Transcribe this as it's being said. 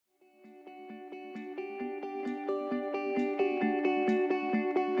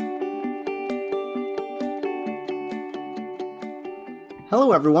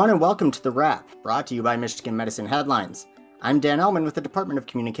Hello, everyone, and welcome to The Wrap, brought to you by Michigan Medicine Headlines. I'm Dan Ellman with the Department of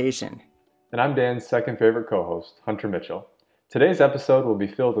Communication. And I'm Dan's second favorite co-host, Hunter Mitchell. Today's episode will be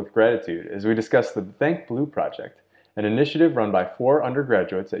filled with gratitude as we discuss the Thank Blue Project, an initiative run by 4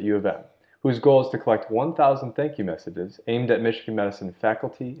 undergraduates at U of M, whose goal is to collect 1,000 thank you messages aimed at Michigan Medicine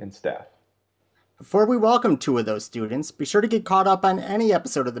faculty and staff. Before we welcome 2 of those students, be sure to get caught up on any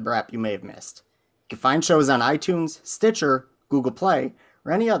episode of The Wrap you may have missed. You can find shows on iTunes, Stitcher, Google Play,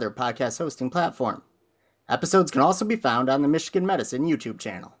 or any other podcast hosting platform. Episodes can also be found on the Michigan Medicine YouTube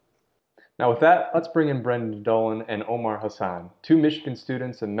channel. Now with that, let's bring in Brendan Dolan and Omar Hassan, 2 Michigan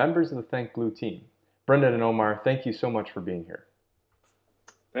students and members of the Thank Blue team. Brendan and Omar, thank you so much for being here.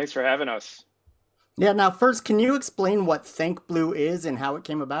 Thanks for having us. Yeah, now first, can you explain what Thank Blue is and how it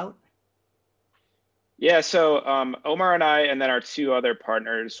came about? Yeah, so Omar and I, and then our 2 other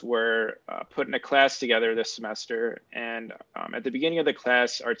partners, were putting a class together this semester. And at the beginning of the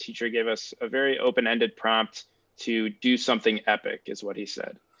class, our teacher gave us a very open-ended prompt to do something epic, is what he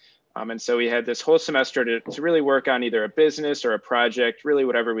said. And so we had this whole semester to really work on either a business or a project, really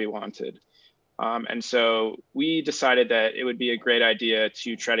whatever we wanted. And so we decided that it would be a great idea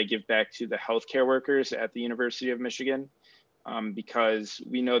to try to give back to the healthcare workers at the University of Michigan. Because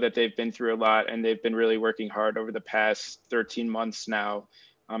we know that they've been through a lot and they've been really working hard over the past 13 months now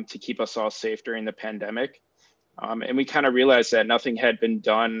to keep us all safe during the pandemic. And we kind of realized that nothing had been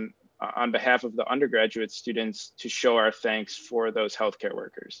done on behalf of the undergraduate students to show our thanks for those healthcare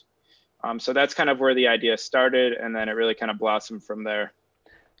workers. So that's kind of where the idea started, and then it really kind of blossomed from there.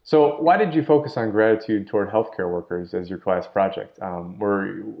 So why did you focus on gratitude toward healthcare workers as your class project?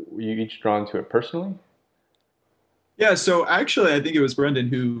 Were you each drawn to it personally? Yeah, so actually, I think it was Brendan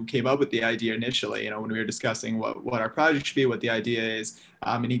who came up with the idea initially, when we were discussing what our project should be, what the idea is.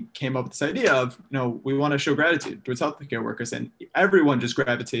 And he came up with this idea of, we want to show gratitude towards healthcare workers, and everyone just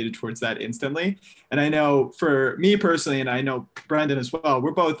gravitated towards that instantly. And I know for me personally, and I know Brendan as well,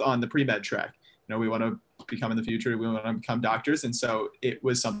 we're both on the pre-med track. We want to become in the future, we want to become doctors. And so it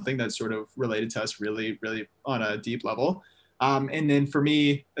was something that sort of related to us really, really on a deep level. And then for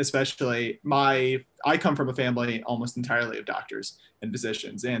me, especially, I come from a family almost entirely of doctors and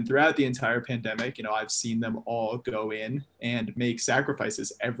physicians. And throughout the entire pandemic, I've seen them all go in and make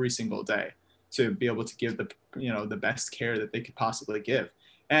sacrifices every single day to be able to give the best care that they could possibly give.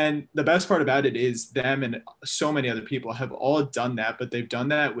 And the best part about it is them and so many other people have all done that, but they've done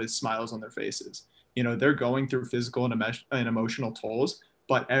that with smiles on their faces. They're going through physical and emotional tolls,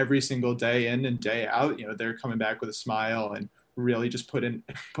 but every single day in and day out, they're coming back with a smile and really just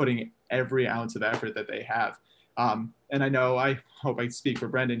putting every ounce of effort that they have. And I hope I speak for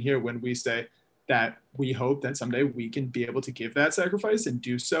Brendan here when we say that we hope that someday we can be able to give that sacrifice and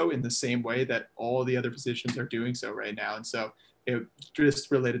do so in the same way that all the other physicians are doing so right now. And so it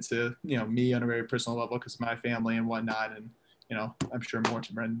just related to, me on a very personal level because of my family and whatnot. And, I'm sure more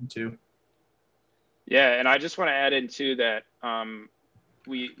to Brendan too. Yeah, and I just want to add in too that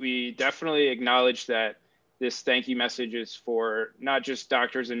we definitely acknowledge that this thank you message is for not just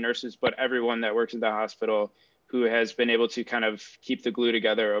doctors and nurses, but everyone that works in the hospital who has been able to kind of keep the glue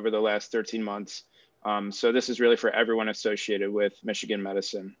together over the last 13 months. So this is really for everyone associated with Michigan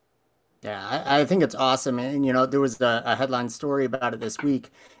Medicine. Yeah, I think it's awesome. And, there was a headline story about it this week,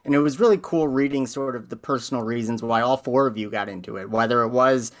 and it was really cool reading sort of the personal reasons why all 4 of you got into it, whether it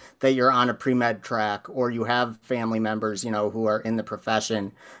was that you're on a pre-med track or you have family members, who are in the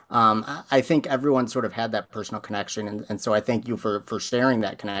profession. I think everyone sort of had that personal connection. And so I thank you for sharing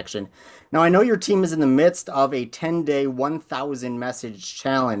that connection. Now, I know your team is in the midst of a 10-day 1,000 message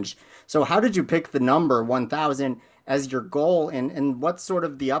challenge. So how did you pick the number 1,000 as your goal, and what's sort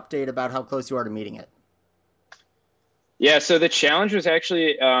of the update about how close you are to meeting it? Yeah, so the challenge was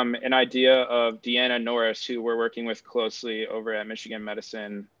actually an idea of Deanna Norris, who we're working with closely over at Michigan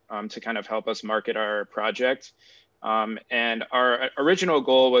Medicine to kind of help us market our project. And our original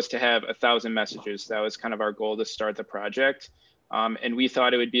goal was to have 1,000 messages. That was kind of our goal to start the project. And we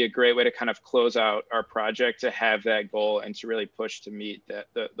thought it would be a great way to kind of close out our project to have that goal and to really push to meet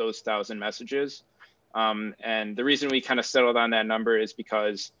those 1,000 messages. And the reason we kind of settled on that number is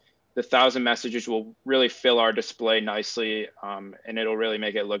because the 1,000 messages will really fill our display nicely, and it'll really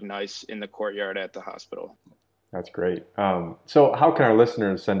make it look nice in the courtyard at the hospital. That's great. So how can our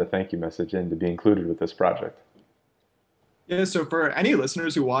listeners send a thank you message in to be included with this project? Yeah, so for any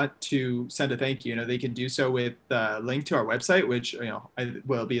listeners who want to send a thank you, they can do so with the link to our website, which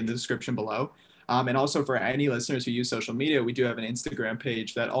will be in the description below. And also for any listeners who use social media, we do have an Instagram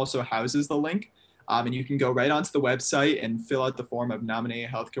page that also houses the link. And you can go right onto the website and fill out the form of nominating a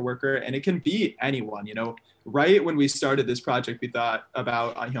healthcare worker. And it can be anyone. Right when we started this project, we thought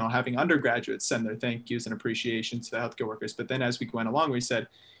about having undergraduates send their thank yous and appreciation to the healthcare workers. But then as we went along, we said,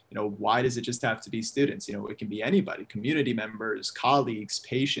 why does it just have to be students? It can be anybody, community members, colleagues,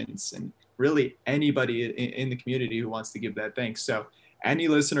 patients, and really anybody in the community who wants to give that thanks. So any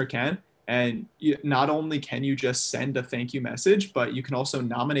listener can. And not only can you just send a thank you message, but you can also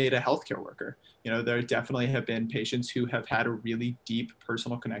nominate a healthcare worker. There definitely have been patients who have had a really deep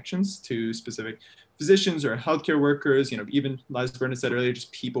personal connections to specific physicians or healthcare workers, even as Brendan said earlier,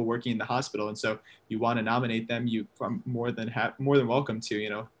 just people working in the hospital. And so you want to nominate them, you are more than welcome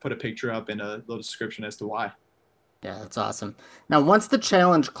to, put a picture up and a little description as to why. Yeah, that's awesome. Now, once the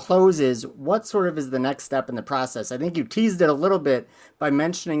challenge closes, what sort of is the next step in the process? I think you teased it a little bit by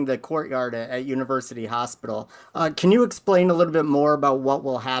mentioning the courtyard at University Hospital. Can you explain a little bit more about what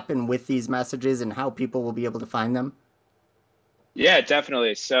will happen with these messages and how people will be able to find them? Yeah,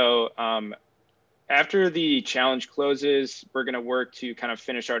 definitely. So after the challenge closes, we're going to work to kind of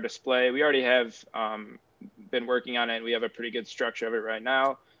finish our display. We already have been working on it, and we have a pretty good structure of it right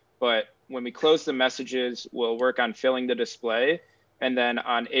now. But when we close the messages, we'll work on filling the display. And then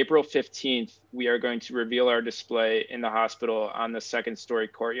on April 15th, we are going to reveal our display in the hospital on the second story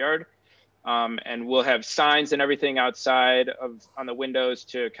courtyard. And we'll have signs and everything outside on the windows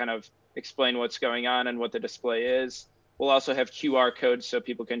to kind of explain what's going on and what the display is. We'll also have QR codes so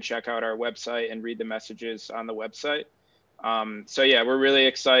people can check out our website and read the messages on the website. So yeah, we're really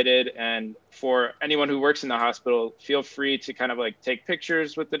excited. And for anyone who works in the hospital, feel free to kind of like take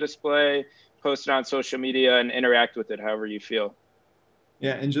pictures with the display, post it on social media, and interact with it however you feel.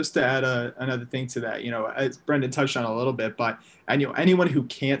 Yeah, and just to add another thing to that, as Brendan touched on a little bit, but anyone who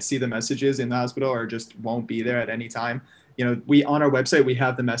can't see the messages in the hospital or just won't be there at any time, we on our website, we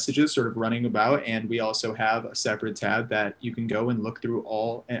have the messages sort of running about, and we also have a separate tab that you can go and look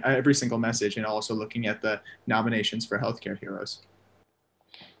through every single message, and also looking at the nominations for healthcare heroes.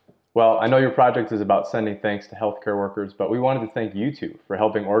 Well, I know your project is about sending thanks to healthcare workers, but we wanted to thank you two for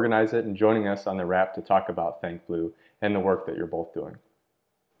helping organize it and joining us on the wrap to talk about Thank Blue and the work that you're both doing.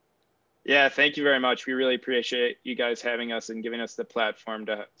 Yeah, thank you very much. We really appreciate you guys having us and giving us the platform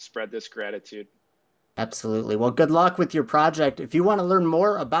to spread this gratitude. Absolutely. Well, good luck with your project. If you want to learn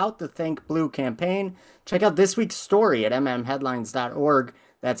more about the Thank Blue campaign, check out this week's story at mmheadlines.org.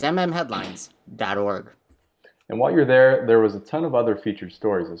 That's mmheadlines.org. And while you're there, there was a ton of other featured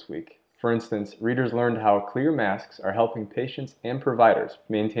stories this week. For instance, readers learned how clear masks are helping patients and providers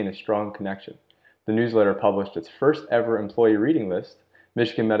maintain a strong connection. The newsletter published its first ever employee reading list.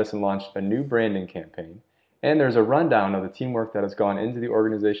 Michigan Medicine launched a new branding campaign. And there's a rundown of the teamwork that has gone into the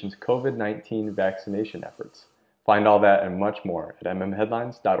organization's COVID-19 vaccination efforts. Find all that and much more at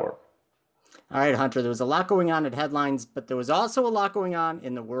mmheadlines.org. All right, Hunter, there was a lot going on at Headlines, but there was also a lot going on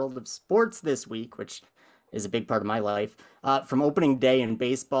in the world of sports this week, which is a big part of my life. From opening day in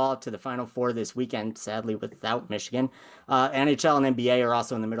baseball to the Final Four this weekend, sadly without Michigan, NHL and NBA are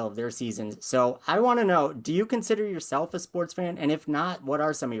also in the middle of their seasons. So I want to know, do you consider yourself a sports fan? And if not, what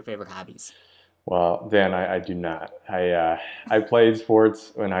are some of your favorite hobbies? Well, Dan, I do not. I played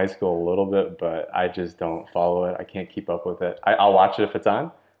sports in high school a little bit, but I just don't follow it. I can't keep up with it. I'll watch it if it's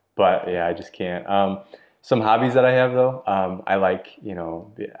on, but yeah, I just can't. Some hobbies that I have though, I like,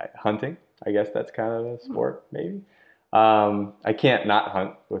 hunting. I guess that's kind of a sport, maybe. I can't not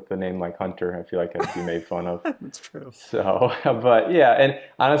hunt with the name like Hunter. I feel like I'd be made fun of. That's true. So, but yeah, and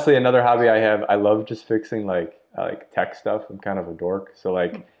honestly, another hobby I have, I love just fixing like tech stuff. I'm kind of a dork, so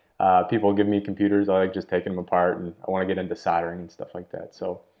like. People give me computers, I like just taking them apart, and I want to get into soldering and stuff like that.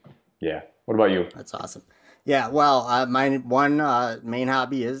 So, yeah. What about you? That's awesome. Yeah, well, my one main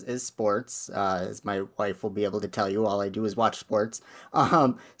hobby is sports. As my wife will be able to tell you, all I do is watch sports.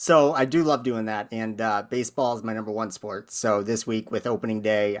 So I do love doing that, and baseball is my number one sport. So this week with opening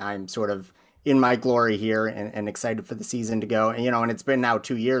day, I'm sort of in my glory here and excited for the season to go. And it's been now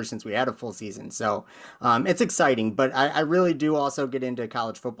 2 years since we had a full season. So it's exciting, but I really do also get into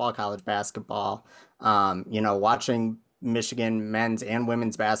college football, college basketball, watching Michigan men's and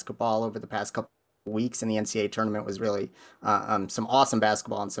women's basketball over the past couple weeks in the NCAA tournament was really some awesome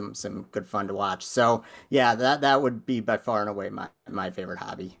basketball and some good fun to watch. So yeah, that would be by far and away my favorite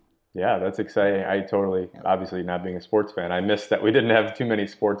hobby. Yeah, that's exciting. I totally, obviously not being a sports fan, I missed that we didn't have too many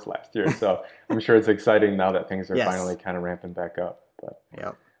sports last year. So I'm sure it's exciting now that things are finally kind of ramping back up. But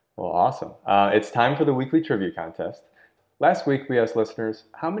well, awesome. It's time for the weekly trivia contest. Last week, we asked listeners,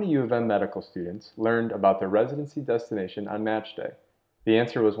 how many U of M medical students learned about their residency destination on match day? The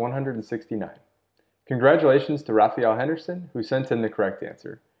answer was 169. Congratulations to Raphael Henderson, who sent in the correct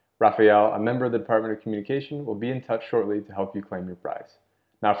answer. Raphael, a member of the Department of Communication, will be in touch shortly to help you claim your prize.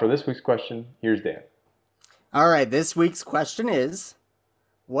 Now for this week's question, here's Dan. All right, this week's question is,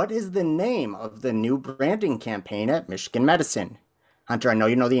 what is the name of the new branding campaign at Michigan Medicine? Hunter, I know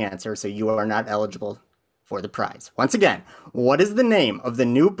you know the answer, so you are not eligible for the prize. Once again, what is the name of the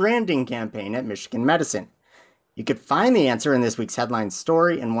new branding campaign at Michigan Medicine? You could find the answer in this week's headline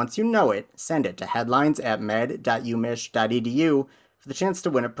story, and once you know it, send it to headlines@med.umich.edu for the chance to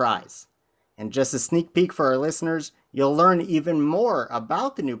win a prize. And just a sneak peek for our listeners, you'll learn even more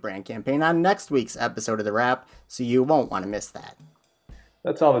about the new brand campaign on next week's episode of The Wrap, so you won't want to miss that.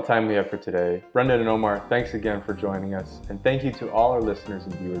 That's all the time we have for today. Brendan and Omar, thanks again for joining us, and thank you to all our listeners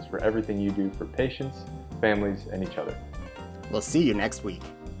and viewers for everything you do for patients, families, and each other. We'll see you next week.